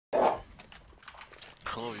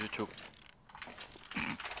Hello YouTube.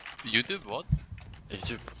 YouTube what?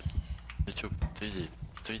 YouTube.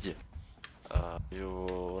 Mrtweeday.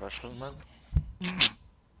 You Russian man?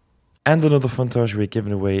 And another Funtage, we're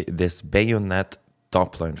giving away this bayonet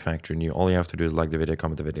top-line factory new. All you have to do is like the video,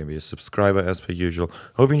 comment the video, be a subscriber as per usual.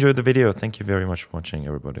 Hope you enjoyed the video. Thank you very much for watching,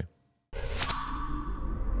 everybody.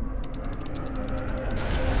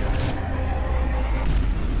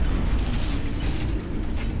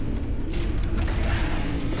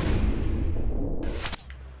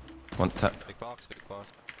 One tap. Big box.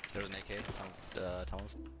 There's an AK on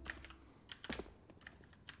tunnels.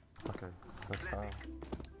 Okay, that's fine.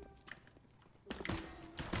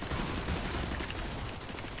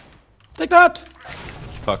 Take that!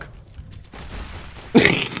 Fuck.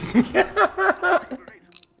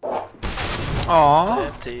 Aww.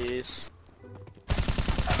 Lefties.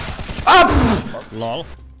 Ah! Lol.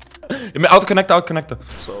 Out connector.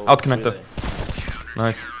 So Out connector. Mrtweeday.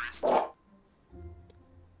 Nice.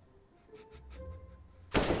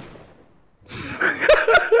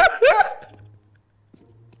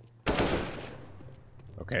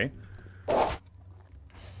 Okay.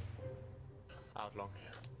 Out long.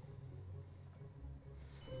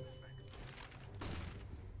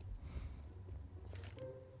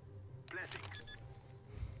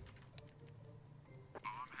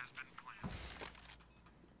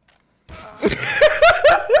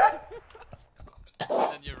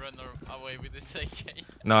 Then you run away with this AK.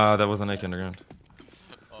 No, that was an AK on the ground.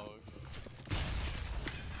 Oh.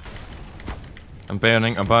 I'm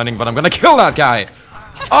burning, but I'm gonna kill that guy!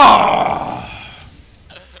 Oh!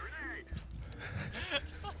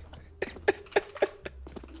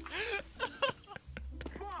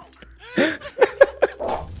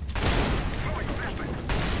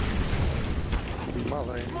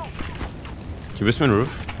 Can you whisper in roof?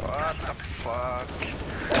 What the fuck?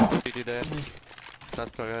 He did that.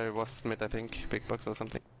 Last guy was mid, I think. Big box or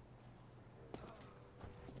something.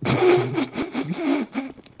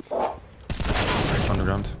 On the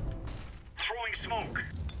ground. Throwing smoke.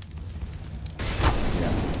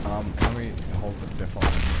 Yeah. Can we hold the default?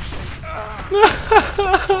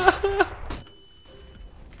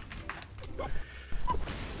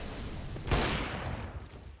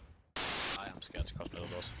 I am scared to cross middle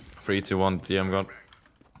doors. 3, 2, 1, DM gone.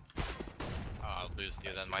 Oh, I'll boost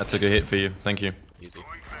you then. I took a hit for you, thank you. Easy.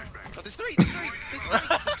 Oh, there's three!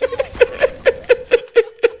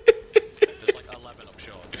 There's like 11 up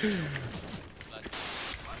short.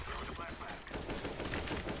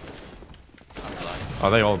 Oh,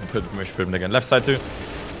 they all put mush put again. Left side too.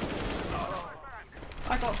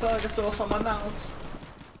 I got burger sauce on my mouse.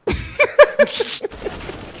 You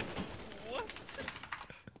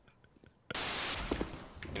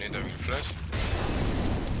need a flash?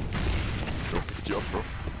 Good job, bro.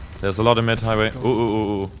 There's a lot of mid highway.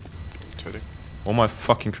 Ooh. 20. Oh my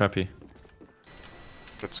fucking crappy.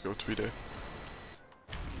 Let's go Mrtweeday.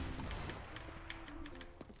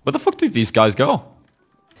 Where the fuck did these guys go?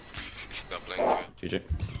 Stop playing. GG.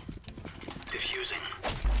 Diffusing.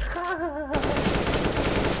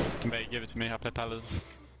 Mate, give it to me, I play Paladins.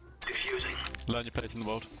 Diffusing. Learn your place in the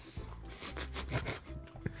world.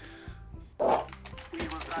 We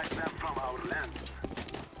will drive them from our land.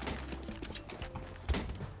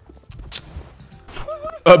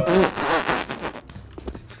 I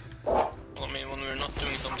mean, when we're not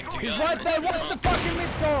doing something together. He's right there, watch the fucking mid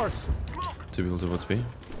doors! 2 people towards B.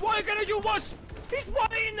 Why gonna you watch? He's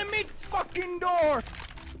right in the mid fucking door!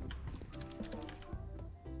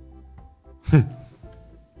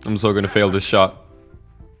 I'm so gonna fail this shot.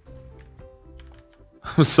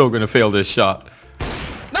 I'm so gonna fail this shot.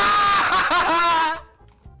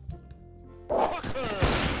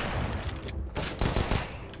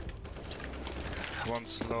 One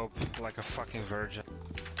slope like a fucking virgin.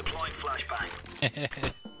 Deploying flashbang.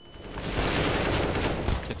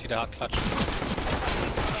 Can see the hot clutch.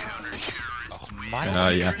 Oh, my.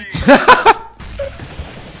 Yeah.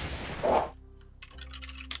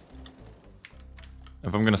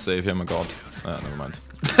 If I'm gonna save him, a god. Never mind.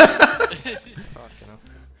 Fuck, you know.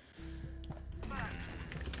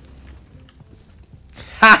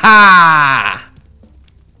 Haha!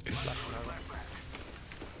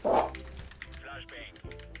 Flashbang.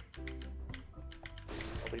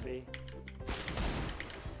 Baby.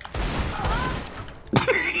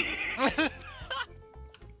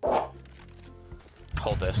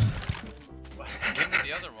 Hold this. Give me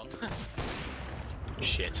the other one.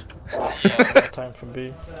 Shit. Time for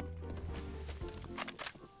B.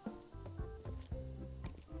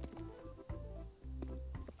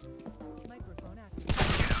 Microphone active.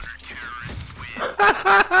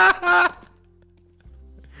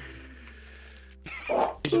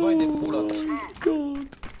 Ich war in den Bruder. God.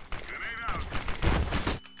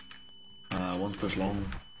 One's push long.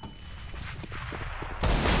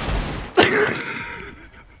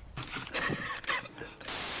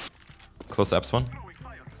 Close apps one.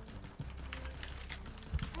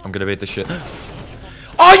 I'm gonna bait this shit.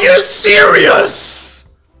 Are you serious?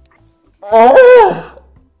 Oh!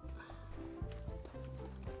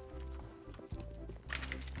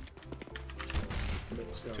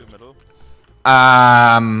 Two middle.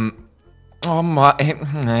 Oh my.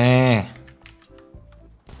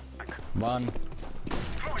 One.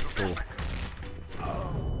 Two.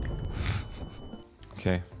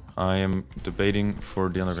 Okay, I am debating for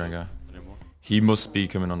the underground guy. He must be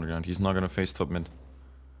coming underground. He's not gonna face top mid.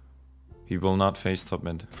 He will not face top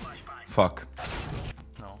mid. Fuck.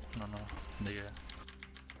 No. The,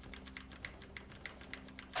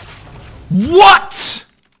 What?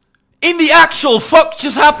 In the actual fuck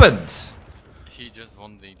just happened? He just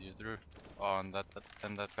won the through. Oh, and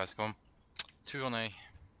then that guy's gone. 2 on A.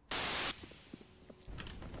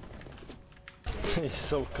 He's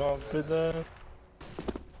so confident.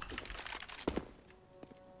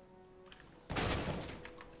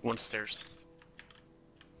 One stairs.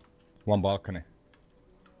 One balcony.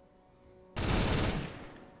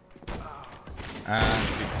 And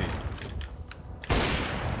CT.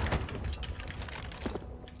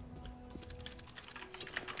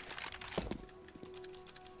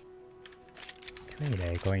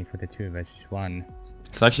 Mrtweeday going for the 2 versus 1.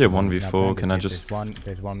 It's actually a 1v4. Can I just...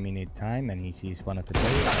 There's 1 minute time and he sees one of the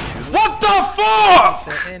players. What the fuck?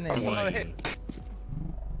 It's an enemy.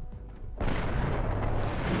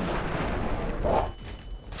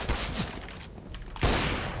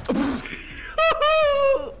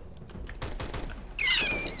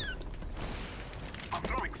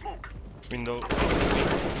 Window.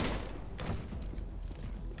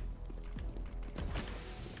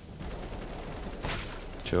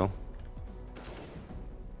 Chill.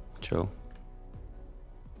 Chill.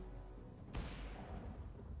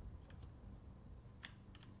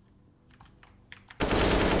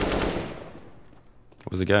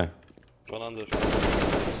 Where's the guy? One under.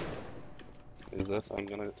 Is that? I'm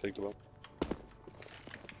gonna take the bomb.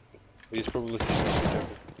 He's probably careful.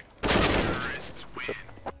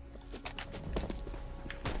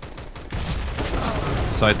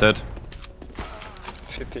 Side dead.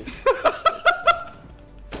 City.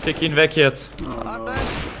 Fick ihn weg jetzt.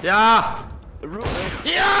 Ja!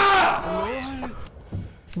 Ja!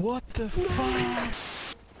 What the fuck?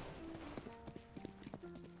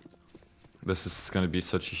 This is gonna be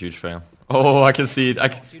such a huge fail. Oh, I can see it.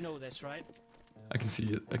 You know this, right? I can see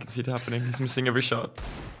it. I can see it happening. He's missing every shot.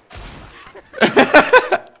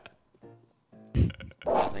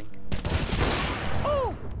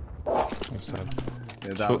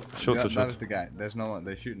 Yeah, that is the guy. There's no one.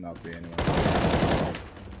 They're shooting up here anyway.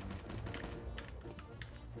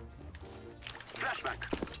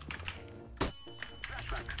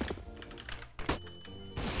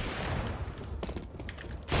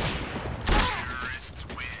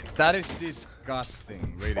 That is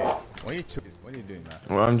disgusting, really. What are you doing, man?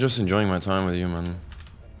 Well, I'm just enjoying my time with you, man.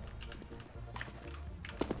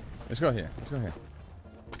 Let's go here. Let's go here.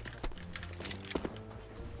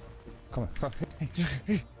 Come on, come on.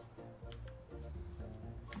 Hey.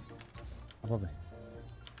 Above me.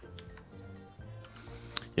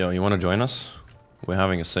 Yo, you wanna join us? We're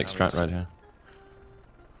having a sick strat right here.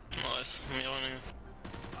 Nice, I'm joining.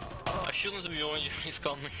 I shouldn't have joined you, he's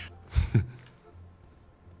coming.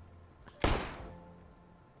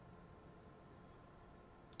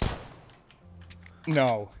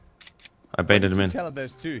 No. I baited him in. Tell him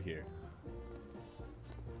there's 2 here.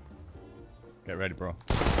 Get ready, bro.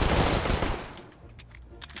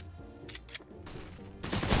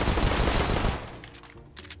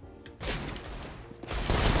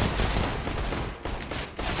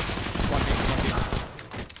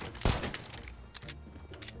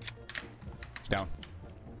 Down.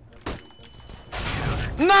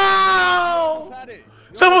 No! Had it.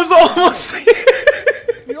 That was almost.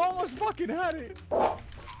 You almost fucking had it.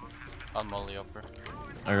 On molly upper.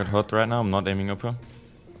 I got hot right now. I'm not aiming upper.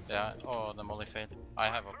 Yeah. Oh, the molly failed. I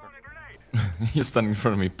have upper. You're standing in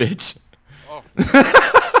front of me, bitch. Oh.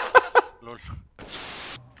 Lol.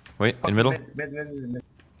 Wait, in middle.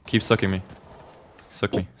 Keep sucking me.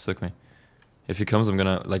 Suck me. Suck me. If he comes, I'm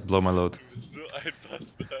gonna like blow my load.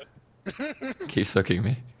 Keep sucking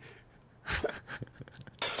me.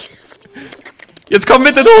 Jetzt komm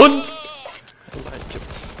mit, den Hund!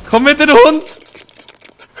 Komm mit, den Hund!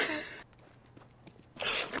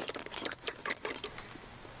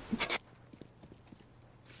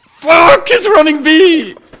 Fuck, he's running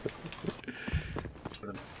B!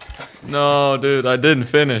 No, dude, I didn't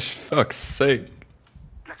finish. Fuck's sake.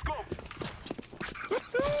 Let's go.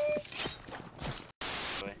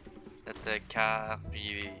 That the car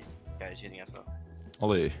PV guy is cheating as well.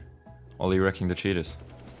 Ollie. Ollie wrecking the cheaters.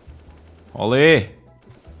 Ollie!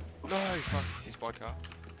 No, fuck. He's by car.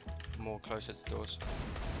 More closer to doors.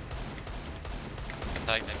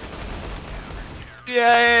 Attack them.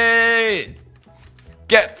 Yay!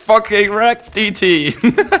 Get fucking wrecked, DT!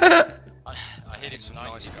 I hit him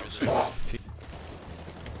nice.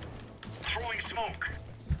 Throwing smoke.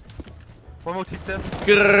 One more T-step.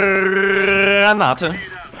 Granate.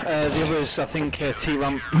 The other is, I think,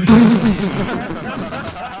 T-Ramp.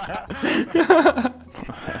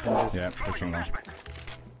 Yeah, pushing now.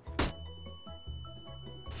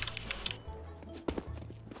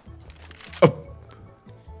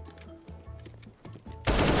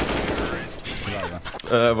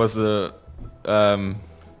 Was the...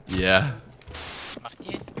 yeah. Macht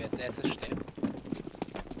ihr? Wer als erstes stirbt?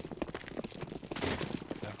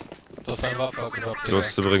 Du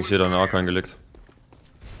hast übrigens hier deine AK eingelegt.